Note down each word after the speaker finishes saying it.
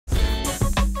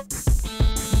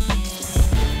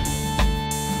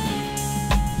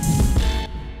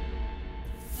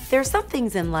There are some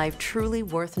things in life truly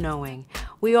worth knowing.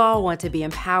 We all want to be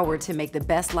empowered to make the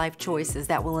best life choices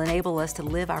that will enable us to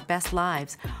live our best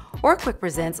lives. OraQuick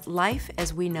presents Life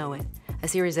as We Know It, a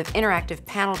series of interactive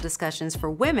panel discussions for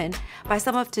women by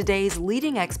some of today's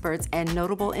leading experts and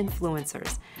notable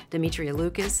influencers. Demetria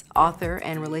Lucas, author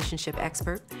and relationship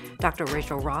expert, Dr.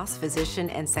 Rachael Ross, physician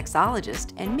and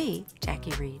sexologist, and me,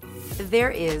 Jackie Reed.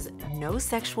 There is no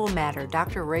sexual matter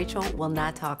Dr. Rachael will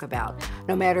not talk about.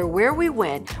 No matter where we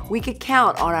went, we could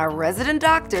count on our resident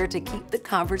doctor to keep the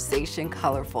conversation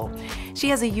colorful. She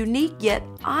has a unique yet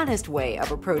honest way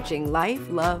of approaching life,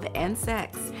 love, and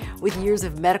sex. With years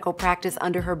of medical practice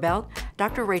under her belt,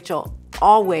 Dr. Rachael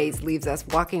always leaves us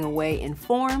walking away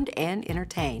informed and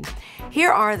entertained.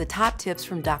 Here are the top tips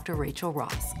from Dr. Rachael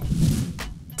Ross.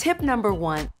 Tip number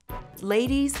 1,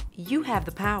 ladies, you have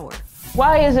the power.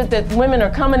 Why is it that women are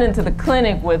coming into the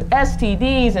clinic with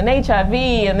STDs and HIV,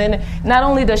 and then not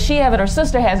only does she have it, her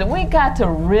sister has it? We got to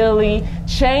really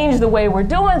change the way we're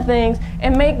doing things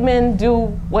and make men do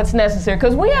what's necessary,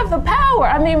 because we have the power.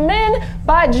 I mean, men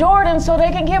buy Jordans so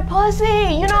they can get pussy.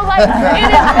 You know, like,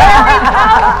 it is very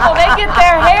powerful. They get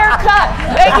their hair cut,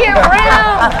 they get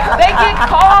rims, they get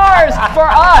cars for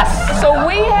us. So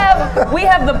we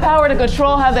have the power to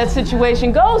control how that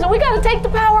situation goes, and we got to take the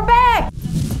power back.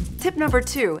 Tip number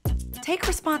 2, take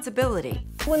responsibility.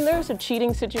 When there's a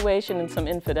cheating situation and some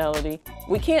infidelity,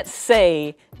 we can't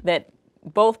say that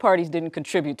both parties didn't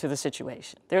contribute to the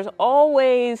situation. There's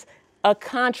always a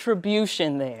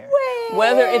contribution there.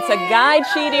 Whether it's a guy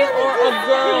cheating or a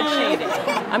girl cheating.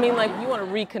 I mean, like, you want to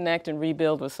reconnect and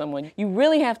rebuild with someone, you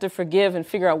really have to forgive and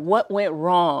figure out what went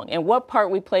wrong and what part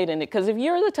we played in it. Because if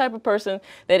you're the type of person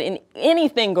that in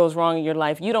anything goes wrong in your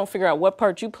life, you don't figure out what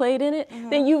part you played in it,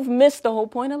 then you've missed the whole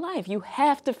point of life. You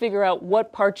have to figure out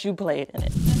what part you played in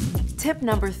it. Tip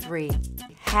number 3,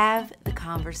 have the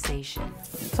conversation.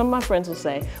 Some of my friends will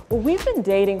say, well, we've been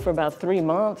dating for about 3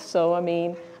 months, so I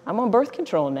mean, I'm on birth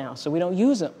control now, so we don't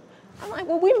use them. I'm like,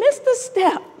 well, we missed the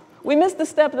step. We missed the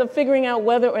step of figuring out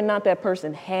whether or not that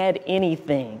person had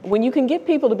anything. When you can get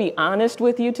people to be honest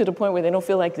with you to the point where they don't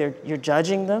feel like you're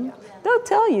judging them, they'll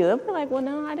tell you. They'll be like, well,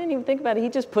 no, I didn't even think about it. He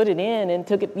just put it in and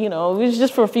took it, you know, it was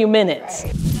just for a few minutes.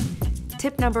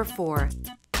 Tip number 4,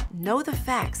 know the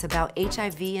facts about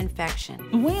HIV infection.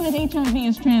 The way that HIV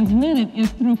is transmitted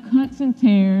is through cuts and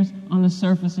tears on the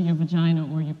surface of your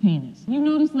vagina or your penis. You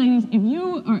notice, ladies, if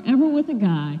you are ever with a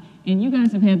guy and you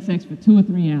guys have had sex for 2 or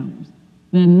 3 hours,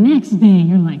 the next day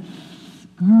you're like,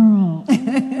 girl, oh,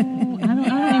 I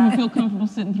don't even feel comfortable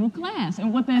sitting through class.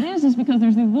 And what that is because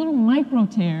there's these little micro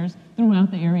tears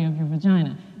throughout the area of your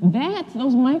vagina.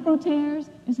 Those micro tears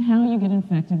is how you get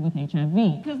infected with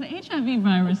HIV. Because the HIV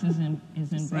virus is in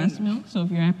breast milk, so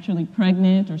if you're actually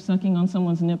pregnant or sucking on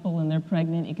someone's nipple and they're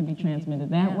pregnant, it can be transmitted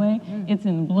that way. It's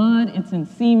in blood, it's in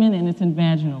semen, and it's in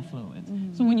vaginal fluids.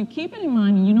 So when you keep it in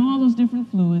mind and you know all those different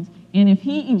fluids, and if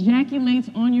he ejaculates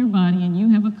on your body and you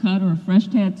have a cut or a fresh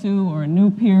tattoo or a new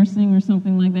piercing or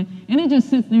something like that, and it just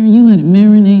sits there and you let it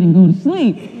marinate and go to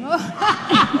sleep,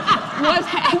 what's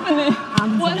happening is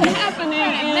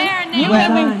you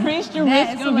have increased your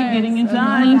risk of it getting into the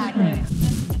bloodstream.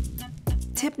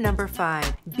 Tip number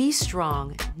 5, be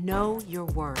strong, know your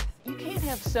worth. You can't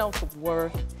have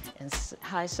self-worth and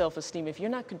high self-esteem if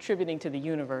you're not contributing to the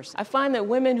universe. I find that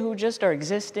women who just are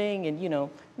existing and, you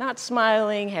know, not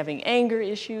smiling, having anger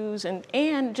issues,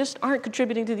 and just aren't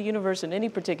contributing to the universe in any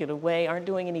particular way, aren't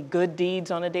doing any good deeds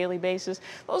on a daily basis,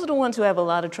 those are the ones who have a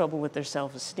lot of trouble with their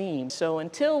self-esteem. So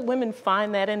until women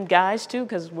find that, and guys too,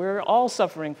 because we're all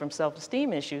suffering from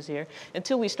self-esteem issues here,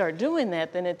 until we start doing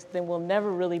that, then we'll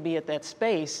never really be at that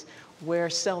space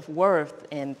where self-worth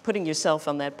and putting yourself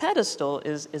on that pedestal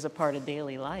is a part of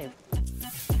daily life.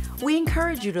 We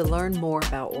encourage you to learn more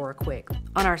about OraQuick.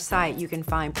 On our site, you can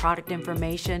find product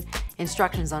information,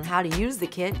 instructions on how to use the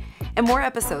kit, and more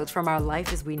episodes from our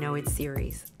Life as We Know It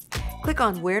series. Click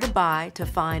on where to buy to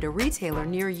find a retailer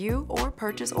near you or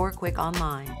purchase OraQuick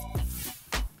online.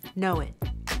 Know it.